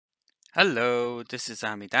Hello, this is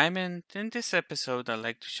Ami Diamond. In this episode, I'd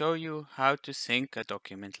like to show you how to sync a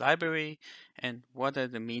document library and what are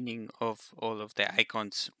the meaning of all of the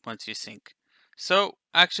icons once you sync. So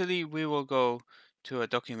actually, we will go to a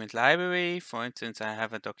document library. For instance, I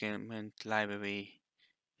have a document library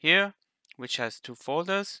here, which has two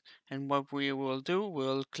folders. And what we will do,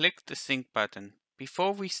 we'll click the sync button.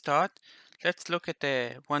 Before we start, let's look at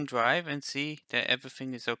the OneDrive and see that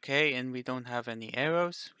everything is okay and we don't have any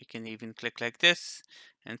errors. We can even click like this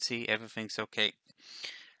and see everything's okay.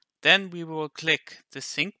 Then we will click the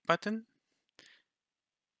sync button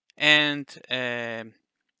and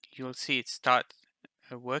you'll see it start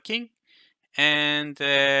working. And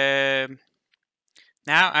now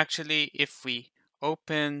actually if we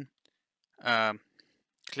open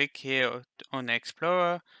click here on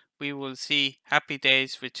Explorer, we will see Happy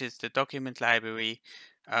Days, which is the document library,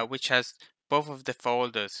 which has both of the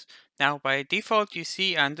folders. Now, by default, you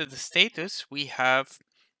see under the status, we have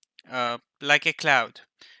like a cloud.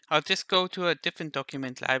 I'll just go to a different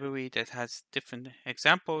document library that has different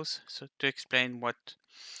examples so to explain what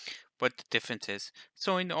the difference is.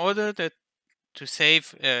 So in order to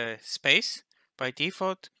save space, by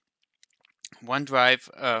default,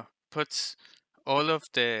 OneDrive puts all of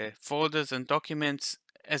the folders and documents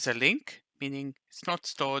as a link, meaning it's not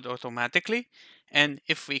stored automatically. And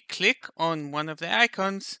if we click on one of the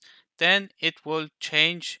icons, then it will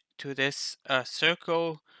change to this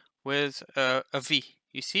circle with a V.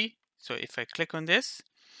 You see? So if I click on this,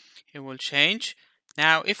 it will change.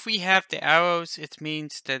 Now, if we have the arrows, it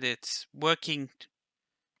means that it's working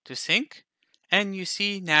to sync. And you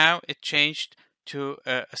see now it changed to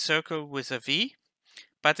a circle with a V,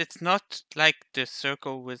 but it's not like the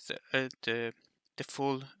circle with the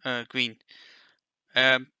full green.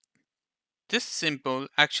 Um, this symbol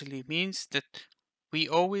actually means that we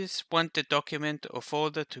always want the document or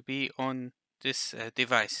folder to be on this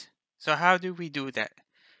device. So how do we do that?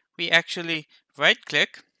 We actually right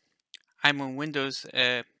click. I'm on Windows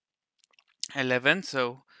 11,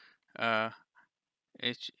 so uh,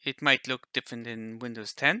 it might look different in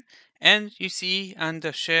Windows 10. And you see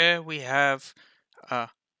under share we have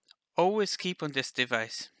always keep on this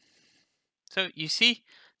device. So you see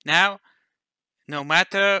now, no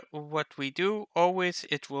matter what we do, always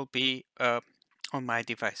it will be on my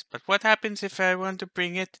device. But what happens if I want to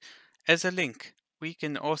bring it as a link? We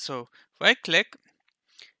can also right click,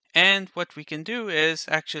 and what we can do is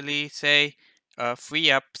actually say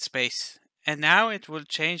free up space. And now it will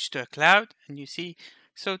change to a cloud, and you see,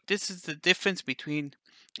 so this is the difference between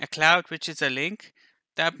a cloud, which is a link.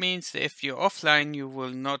 That means that if you're offline, you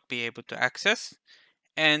will not be able to access.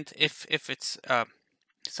 And if it's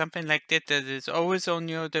something like that is always on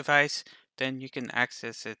your device, then you can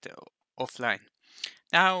access it offline.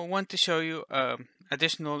 Now I want to show you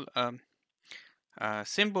additional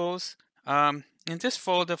symbols. In this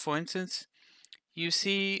folder, for instance, you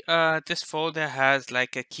see this folder has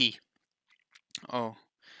like a key. Oh,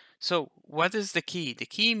 so what is the key? The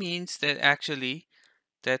key means that actually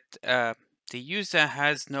that the user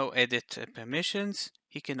has no edit permissions.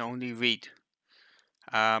 He can only read.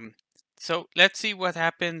 So let's see what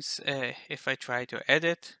happens if I try to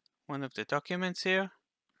edit one of the documents here.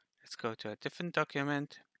 Let's go to a different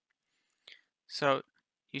document. So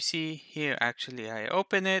you see here, actually, I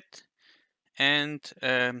open it and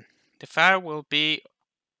the file will be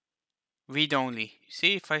read-only. You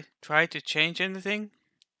see, if I try to change anything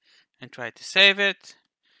and try to save it,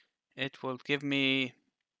 it will give me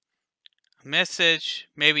a message,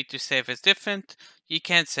 maybe to save as different. You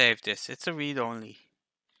can't save this, it's a read-only.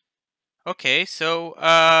 Okay, so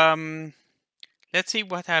let's see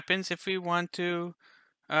what happens if we want to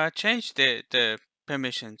change the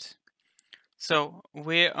permissions. So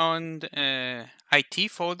we're on the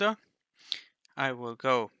IT folder. I will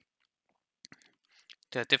go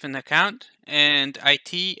to a different account, and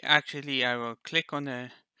IT, actually I will click on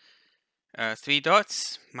the three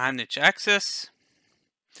dots, manage access.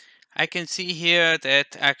 I can see here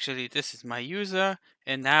that actually this is my user,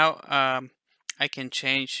 and now I can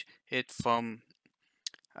change it from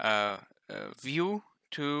view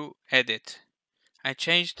to edit. I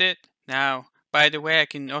changed it. Now, by the way, I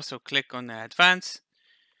can also click on the advanced.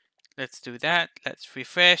 Let's do that. Let's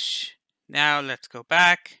refresh. Now let's go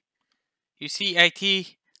back. You see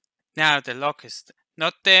IT. Now the lock is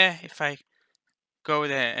not there. If I go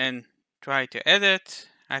there and try to edit,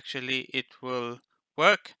 actually it will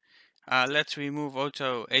work. Let's remove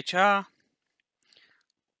also HR.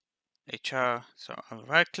 So I'll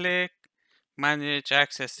right click, manage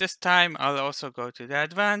access. This time I'll also go to the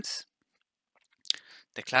advanced,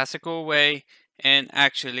 the classical way, and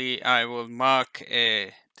actually I will mark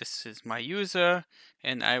the this is my user,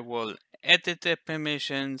 and I will edit the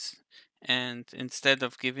permissions, and instead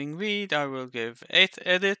of giving read, I will give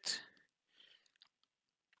edit.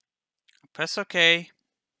 Press OK.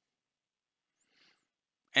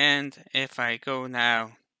 And if I go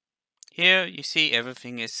now here, you see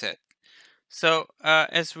everything is set. So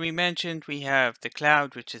as we mentioned, we have the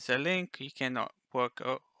cloud, which is a link. You cannot work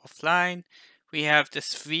offline. We have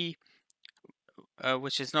this free,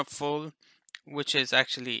 which is not full, which is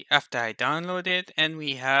actually after I download it. And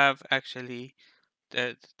we have actually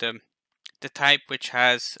the type which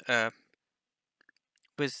has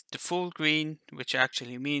with the full green, which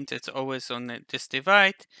actually means it's always on this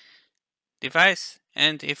device.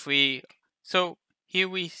 And if we, so here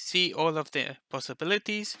we see all of the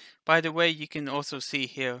possibilities. By the way, you can also see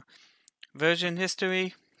here version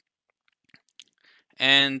history.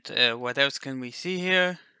 And what else can we see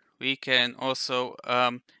here? We can also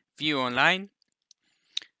view online.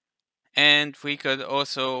 And we could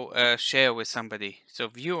also share with somebody. So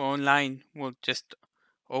view online will just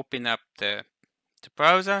open up the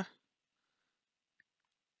browser.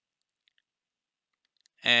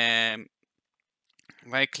 And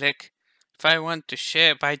right click. If I want to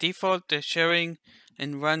share, by default, the sharing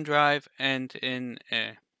in OneDrive and in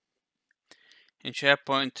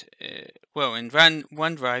SharePoint, well, in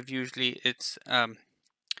OneDrive, usually it's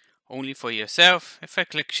only for yourself. If I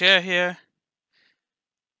click share here,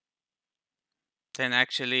 then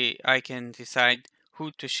actually I can decide who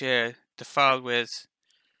to share the file with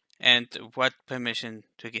and what permission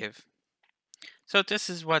to give. So this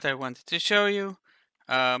is what I wanted to show you.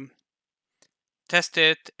 Test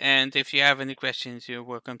it, and if you have any questions, you're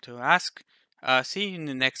welcome to ask. See you in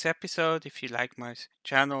the next episode. If you like my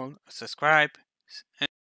channel, subscribe.